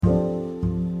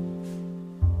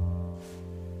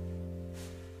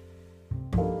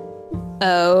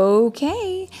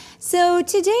Okay, so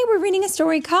today we're reading a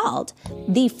story called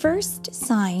The First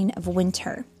Sign of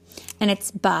Winter, and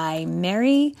it's by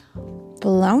Mary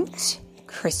Blount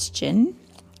Christian,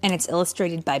 and it's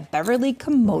illustrated by Beverly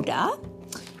Komoda,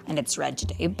 and it's read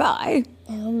today by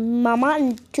Mama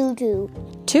and Tutu.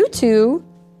 Tutu?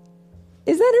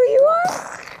 Is that who you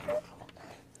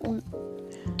are?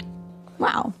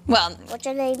 Wow. Well, What's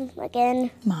your name again?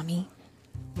 Mommy.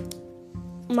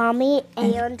 Mommy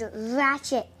and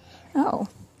Ratchet. Oh,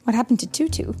 what happened to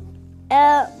Tutu?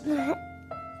 It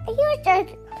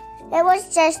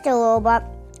was just a robot.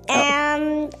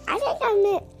 And I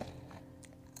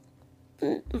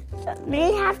think we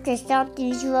have to stop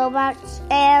these robots.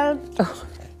 And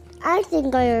I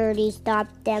think I already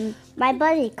stopped them. My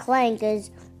buddy Clank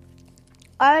is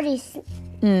already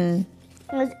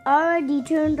was already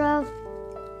turned off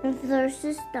into their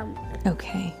system.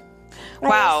 Okay. I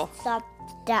Wow. just stopped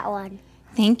that one.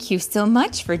 Thank you so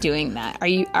much for doing that. Are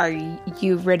you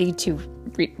ready to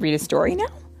read a story now?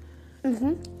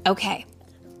 Mm-hmm. Okay.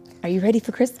 Are you ready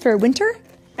for winter?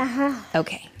 Uh-huh.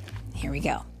 Okay. Here we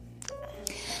go.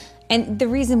 And the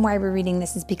reason why we're reading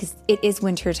this is because it is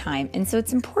winter time, and so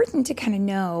it's important to kind of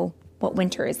know what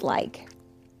winter is like.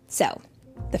 So,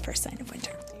 the first sign of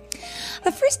winter.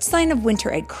 The first sign of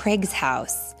winter at Craig's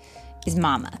house is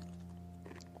Mama.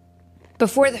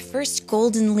 Before the first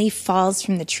golden leaf falls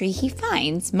from the tree, he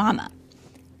finds Mama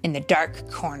in the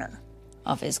dark corner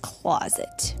of his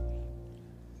closet.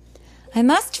 I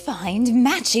must find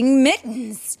matching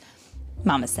mittens,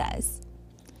 Mama says.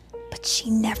 But she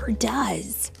never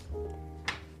does.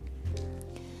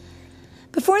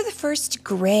 Before the first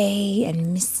gray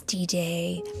and misty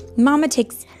day, Mama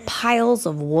takes piles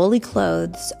of woolly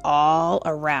clothes all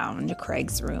around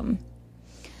Craig's room.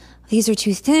 These are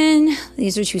too thin.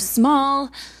 These are too small.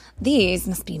 These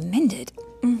must be mended.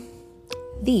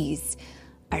 These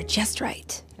are just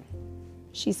right,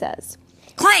 she says.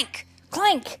 Clank!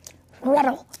 Clank!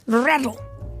 Rattle! Rattle!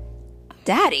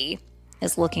 Daddy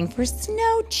is looking for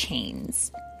snow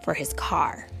chains for his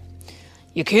car.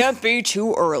 You can't be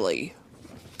too early,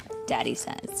 Daddy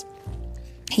says.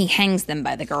 He hangs them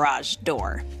by the garage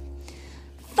door.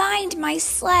 Find my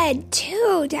sled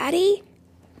too, Daddy,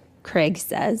 Craig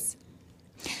says.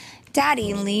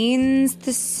 Daddy leans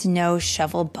the snow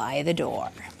shovel by the door.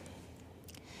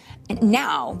 And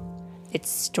now it's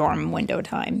storm window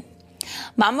time.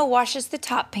 Mama washes the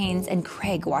top panes and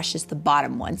Craig washes the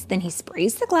bottom ones. Then he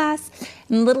sprays the glass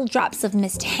and little drops of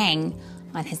mist hang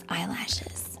on his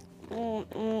eyelashes.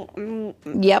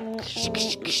 Yep.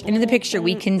 And in the picture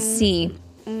we can see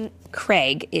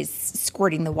Craig is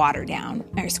squirting the water down,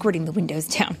 or squirting the windows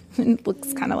down. It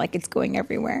looks kind of like it's going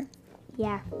everywhere.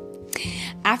 Yeah.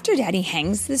 After Daddy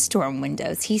hangs the storm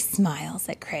windows, he smiles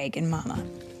at Craig and Mama.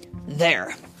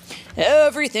 There.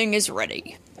 Everything is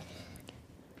ready.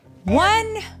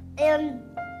 And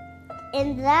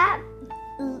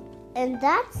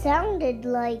that sounded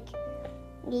like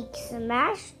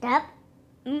smashed up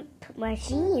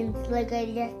machines like I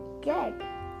just did.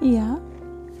 Yeah.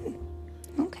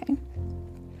 Okay.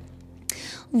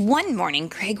 One morning,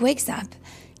 Craig wakes up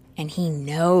and he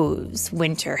knows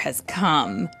winter has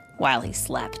come while he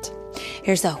slept.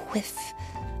 There's a whiff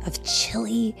of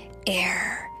chilly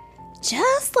air,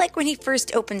 just like when he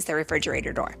first opens the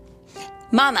refrigerator door.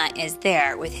 Mama is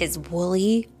there with his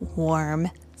woolly, warm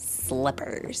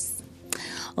slippers.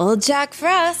 Old Jack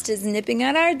Frost is nipping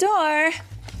at our door,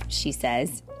 she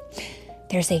says.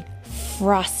 There's a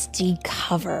frosty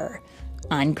cover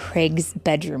on Craig's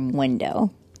bedroom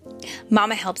window.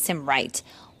 Mama helps him write,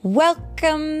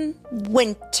 "Welcome,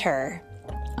 Winter,"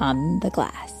 on the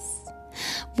glass.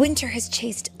 Winter has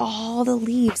chased all the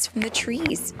leaves from the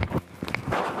trees.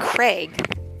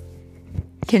 Craig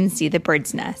can see the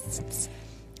birds' nests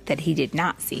that he did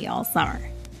not see all summer.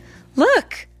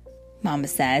 Look, Mama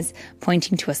says,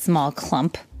 pointing to a small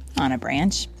clump on a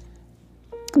branch.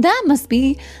 That must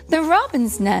be the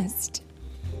robin's nest.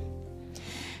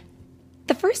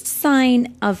 The first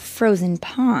sign of frozen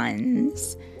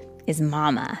ponds is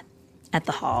Mama at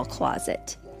the hall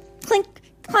closet. Clink,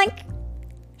 clink.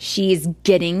 She's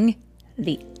getting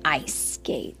the ice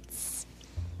skates.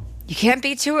 You can't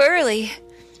be too early,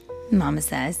 Mama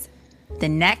says. The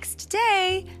next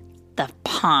day, the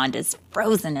pond is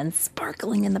frozen and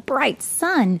sparkling in the bright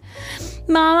sun.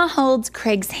 Mama holds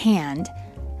Craig's hand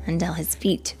until his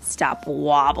feet stop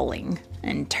wobbling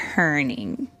and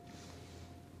turning.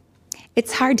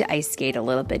 It's hard to ice skate a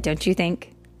little bit, don't you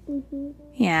think? Mm-hmm.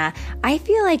 Yeah, I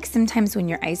feel like sometimes when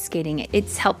you're ice skating,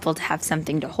 it's helpful to have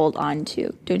something to hold on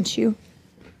to, don't you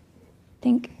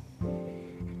think?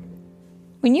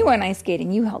 When you went ice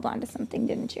skating, you held on to something,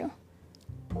 didn't you?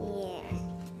 Yeah.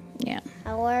 Yeah.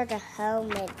 I wore the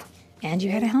helmet And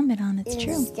you had a helmet on, it's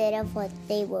true. instead of what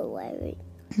they were wearing.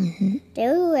 Mm-hmm. They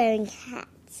were wearing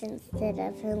hats instead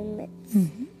of helmets.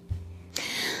 Mm-hmm.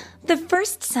 The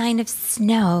first sign of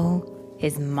snow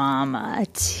is Mama,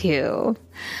 too.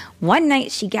 One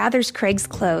night, she gathers Craig's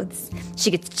clothes.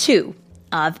 She gets 2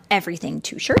 of everything,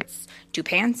 2 shirts, 2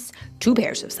 pants, 2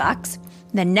 pairs of socks.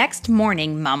 The next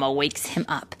morning, Mama wakes him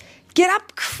up. Get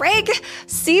up, Craig!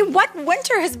 See what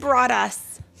winter has brought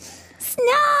us!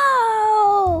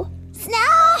 Snow!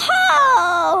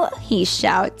 Snow! He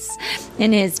shouts.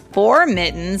 In his 4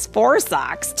 mittens, 4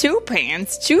 socks, 2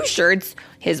 pants, 2 shirts,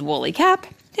 his woolly cap,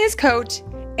 his coat,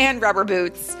 and rubber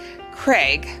boots,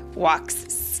 Craig walks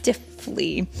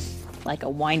stiffly like a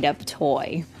wind-up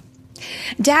toy.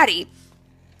 Daddy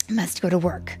must go to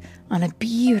work on a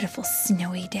beautiful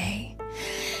snowy day.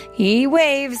 He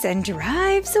waves and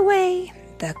drives away.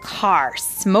 The car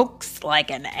smokes like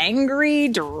an angry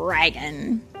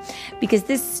dragon. Because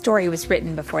this story was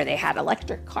written before they had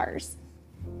electric cars.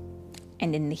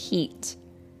 And in the heat,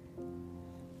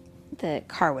 the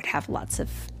car would have lots of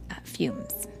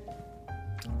fumes.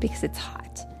 Because it's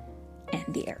hot and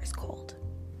the air is cold.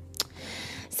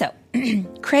 So,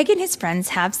 Craig and his friends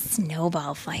have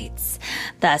snowball fights.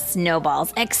 The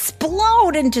snowballs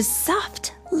explode into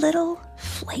soft little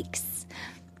flakes.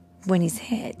 When he's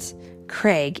hit,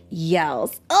 Craig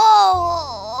yells,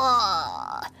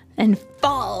 "Oh!" and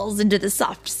falls into the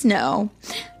soft snow.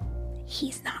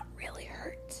 He's not really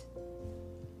hurt,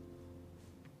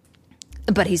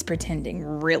 but he's pretending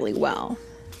really well.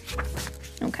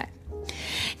 Okay.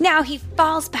 Now he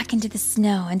falls back into the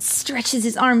snow and stretches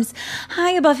his arms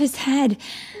high above his head.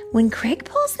 When Craig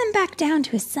pulls them back down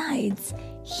to his sides,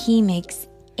 he makes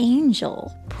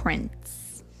angel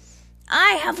prints.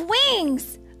 "I have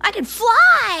wings! I can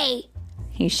fly!"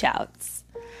 he shouts.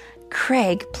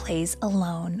 Craig plays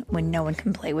alone when no one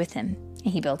can play with him.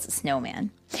 He builds a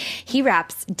snowman. He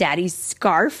wraps Daddy's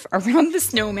scarf around the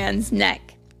snowman's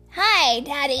neck. "Hi,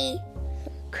 Daddy,"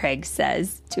 Craig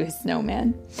says to his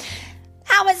snowman.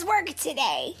 "How was work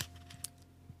today?"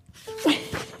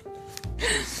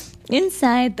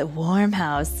 Inside the warm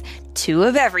house, 2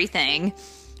 of everything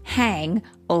hang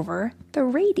over the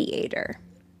radiator.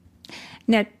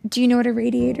 Now, do you know what a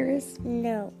radiator is?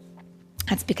 No.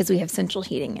 That's because we have central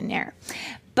heating and air.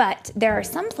 But there are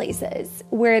some places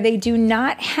where they do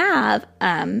not have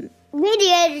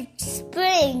Radiator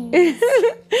springs.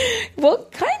 well,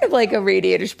 kind of like a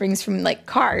radiator springs from like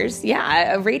cars.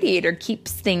 Yeah, a radiator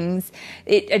keeps things,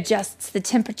 it adjusts the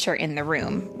temperature in the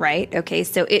room, right? Okay,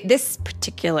 so this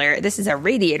is a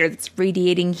radiator that's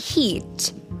radiating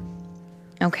heat.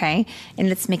 Okay, and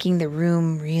it's making the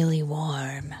room really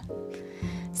warm.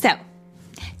 So,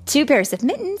 2 pairs of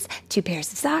mittens, 2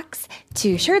 pairs of socks,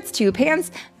 2 shirts, 2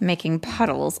 pants, making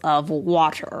puddles of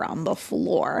water on the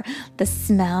floor. The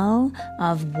smell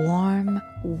of warm,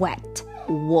 wet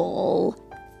wool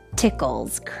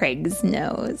tickles Craig's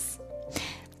nose.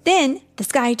 Then the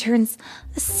sky turns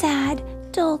a sad,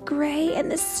 dull gray, and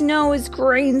the snow is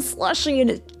gray and slushy, and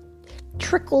it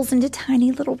trickles into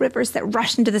tiny little rivers that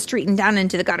rush into the street and down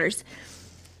into the gutters.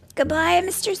 "Goodbye,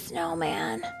 Mr.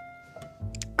 Snowman.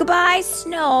 Goodbye,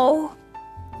 snow,"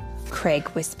 Craig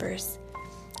whispers.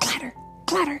 Clatter,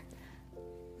 clatter.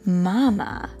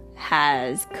 Mama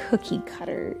has cookie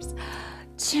cutters.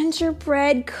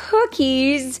 Gingerbread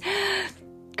cookies.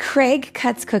 Craig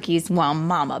cuts cookies while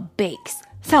Mama bakes.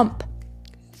 Thump,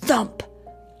 thump,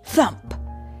 thump.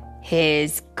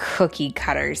 His cookie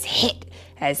cutters hit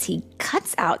as he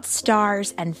cuts out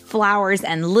stars and flowers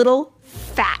and little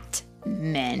fat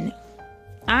men.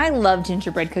 I love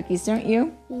gingerbread cookies, don't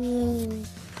you?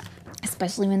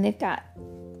 Especially when they've got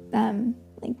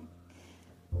like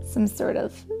some sort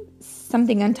of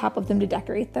something on top of them to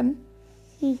decorate them.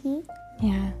 Mm-hmm.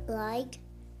 Yeah. Like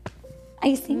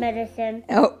icing. medicine.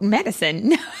 Oh,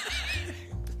 medicine.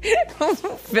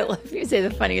 Philip, you say the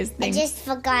funniest I thing. just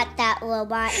forgot that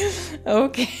robot.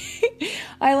 Okay.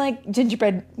 I like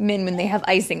gingerbread men when they have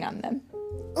icing on them.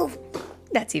 Ooh.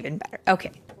 That's even better.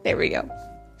 Okay, there we go.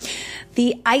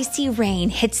 The icy rain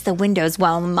hits the windows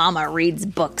while Mama reads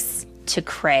books to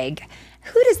Craig.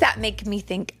 Who does that make me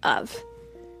think of?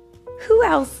 Who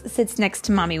else sits next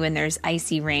to Mommy when there's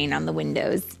icy rain on the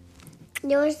windows?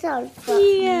 Yourself,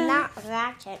 Yeah. not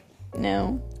Ratchet.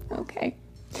 No? Okay.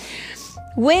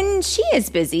 When she is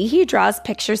busy, he draws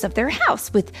pictures of their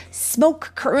house with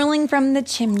smoke curling from the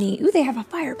chimney. Ooh, they have a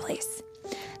fireplace.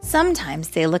 Sometimes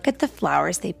they look at the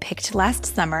flowers they picked last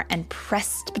summer and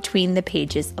pressed between the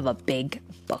pages of a big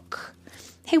book.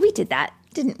 Hey, we did that,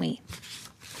 didn't we?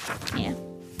 Yeah.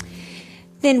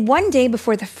 Then one day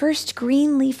before the first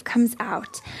green leaf comes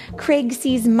out, Craig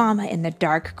sees Mama in the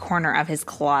dark corner of his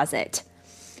closet.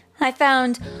 I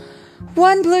found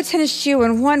one blue tennis shoe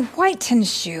and one white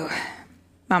tennis shoe,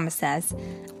 Mama says.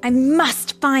 I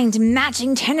must find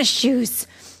matching tennis shoes.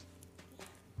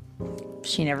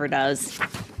 She never does.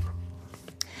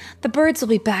 The birds will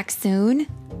be back soon,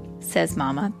 says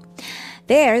Mama.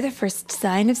 They're the first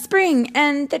sign of spring,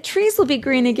 and the trees will be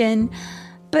green again.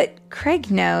 But Craig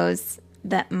knows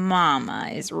that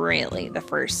Mama is really the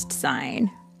first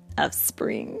sign of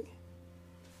spring.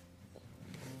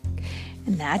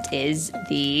 And that is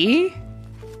the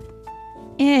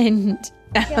end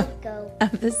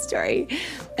of the story.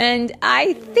 And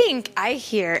I think I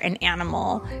hear an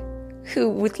animal who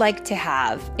would like to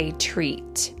have a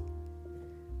treat.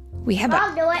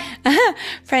 I'll do it.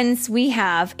 Friends, we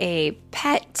have a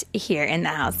pet here in the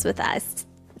house with us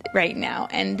right now,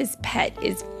 and this pet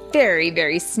is very,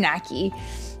 very snacky.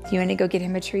 Do you want to go get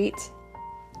him a treat?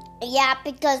 Yeah,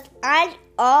 because I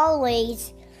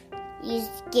always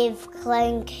used to give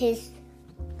Clank his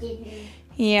dinner.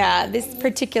 Yeah, this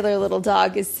particular little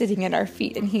dog is sitting at our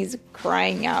feet, and he's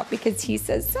crying out because he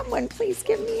says, "Someone please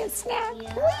give me a snack.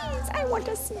 Please, I want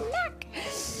a snack."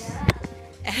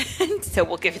 And so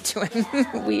we'll give it to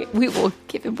him. We will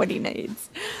give him what he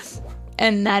needs.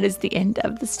 And that is the end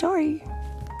of the story.